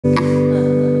Give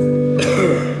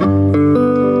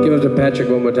it to Patrick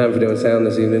one more time for doing sound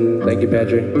this evening. Thank you,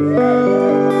 Patrick.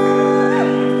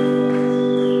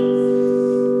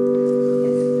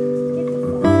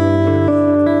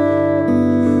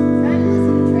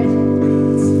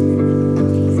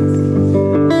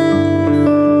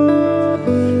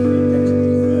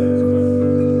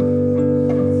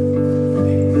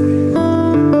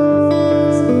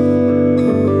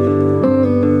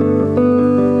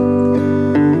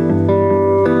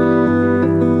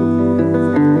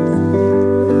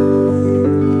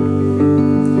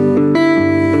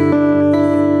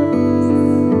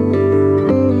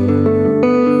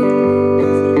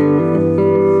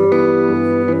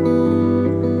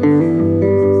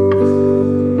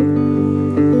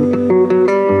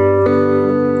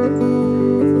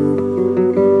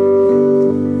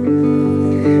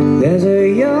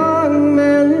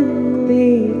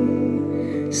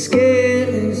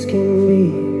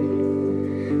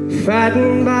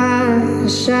 Frightened by the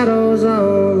shadows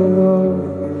on the wall.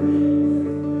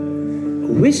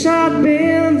 Wish I'd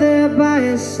been there by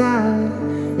his side,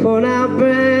 pulling out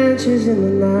branches in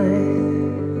the night,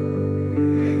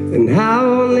 and how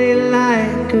only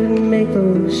light could make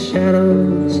those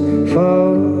shadows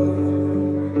fall.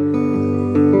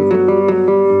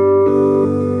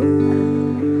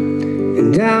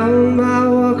 And down by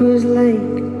Walker's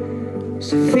Lake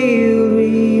was a field we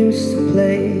used to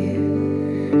play,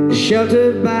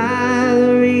 sheltered by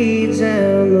the reeds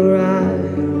and the rye.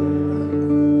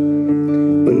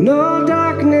 When no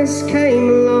darkness came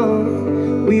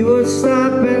along, we would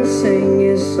stop and sing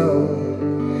his song,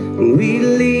 and we'd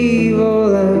leave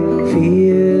all our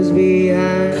fears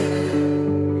behind.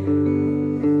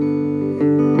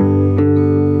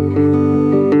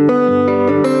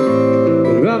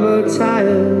 And rubber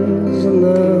tires in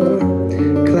the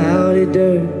cloudy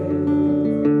dirt,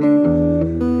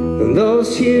 and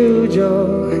those huge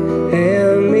old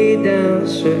hand-me-down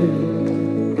shirts,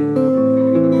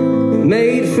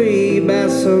 made free by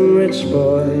some rich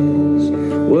boys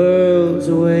worlds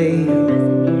away.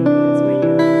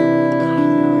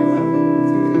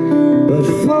 But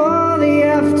for the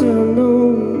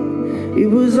afternoon, it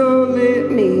was only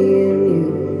me and you,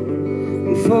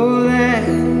 and for that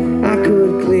I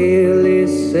could clearly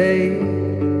say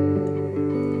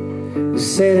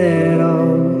that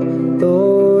all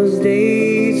those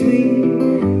days we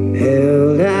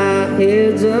held our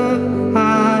heads up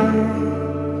high.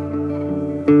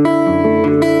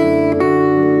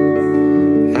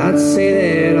 I'd say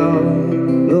that all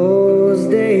those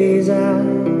days I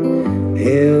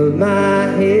held my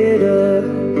head up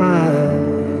high.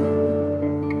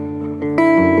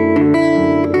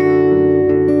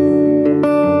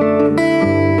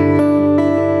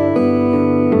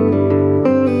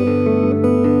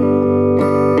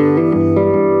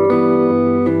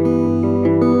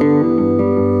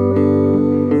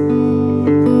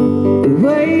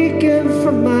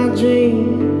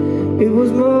 It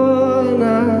was more than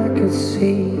I could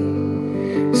see,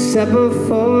 set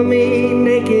before me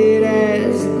naked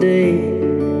as the day.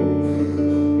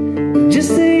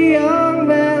 Just a young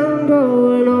man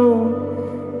growing old,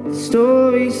 the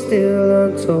story still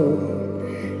untold,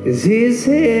 as his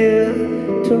hair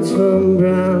turns from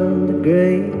brown to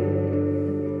gray.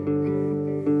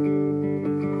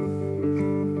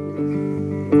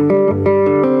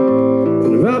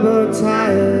 And rubber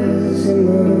tires in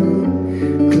the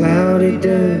cloudy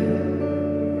dirt,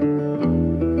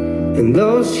 and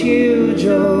those huge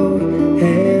old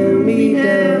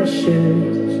hand-me-down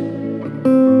shirts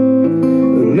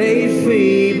were made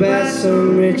free by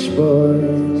some rich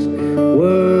boys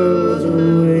worlds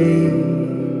away.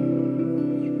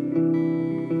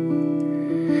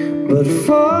 But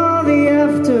for the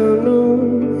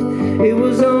afternoon, it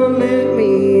was only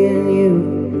me and you,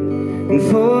 and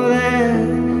for that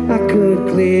I could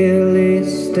clearly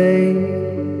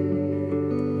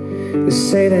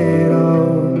say that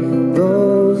all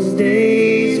those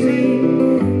days we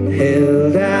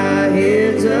held our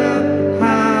heads up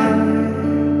high,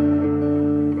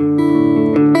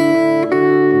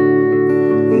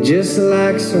 just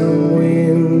like some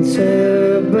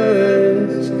winter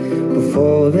birds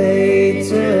before they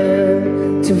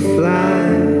turn to fly.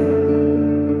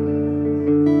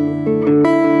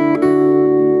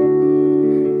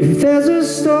 If there's a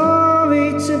story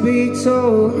to be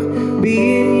told,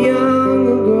 being young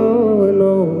and growing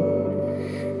old,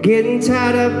 getting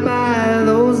tied up by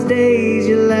those days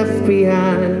you left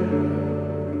behind,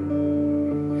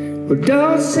 well,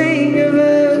 don't sing a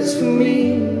verse for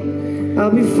me, I'll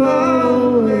be far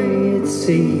away at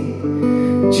sea,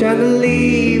 trying to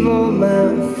leave all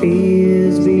my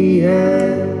fears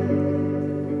behind.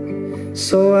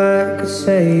 so I could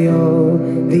say, oh,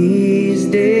 these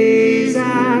days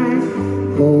I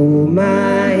hold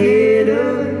my head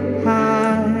up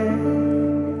high,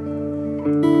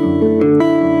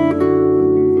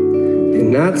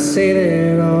 and I'd say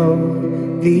that all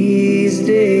these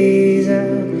days I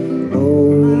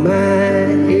hold my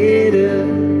head up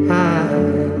high.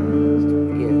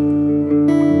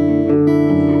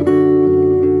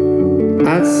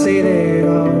 I'd say that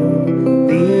all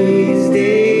these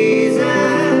days I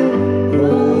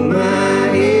hold my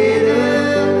head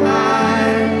up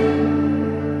high.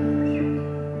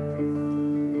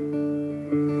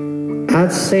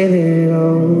 I'd say that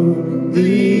all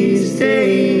these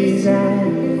days I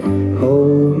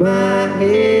hold my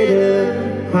head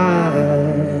up high.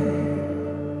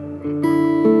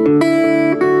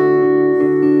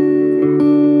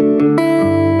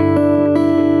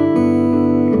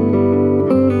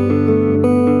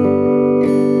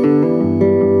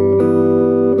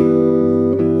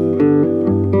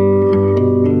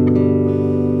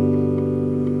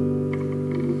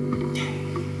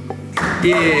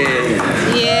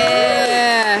 Yeah. Yeah.